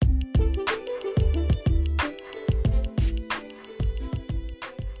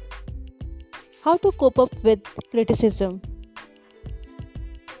How to cope up with criticism?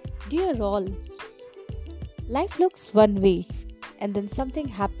 Dear all, life looks one way and then something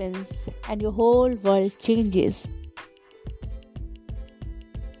happens and your whole world changes.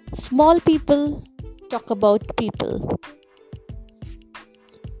 Small people talk about people,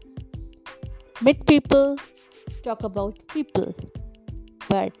 mid people talk about people,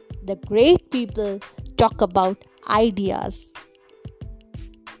 but the great people talk about ideas.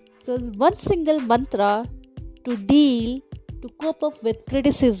 So, one single mantra to cope up with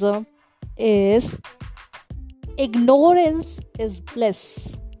criticism is ignorance is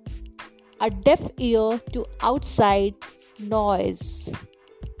bliss, a deaf ear to outside noise.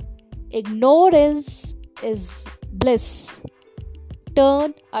 Ignorance is bliss.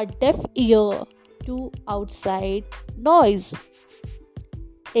 Turn a deaf ear to outside noise.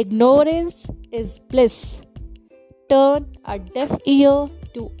 Ignorance is bliss. Turn a deaf ear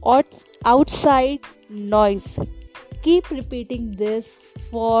to outside noise. Keep repeating this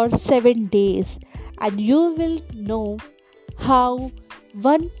for 7 days, and you will know how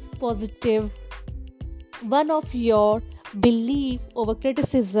one positive, one of your belief over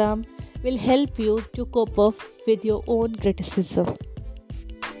criticism will help you to cope up with your own criticism.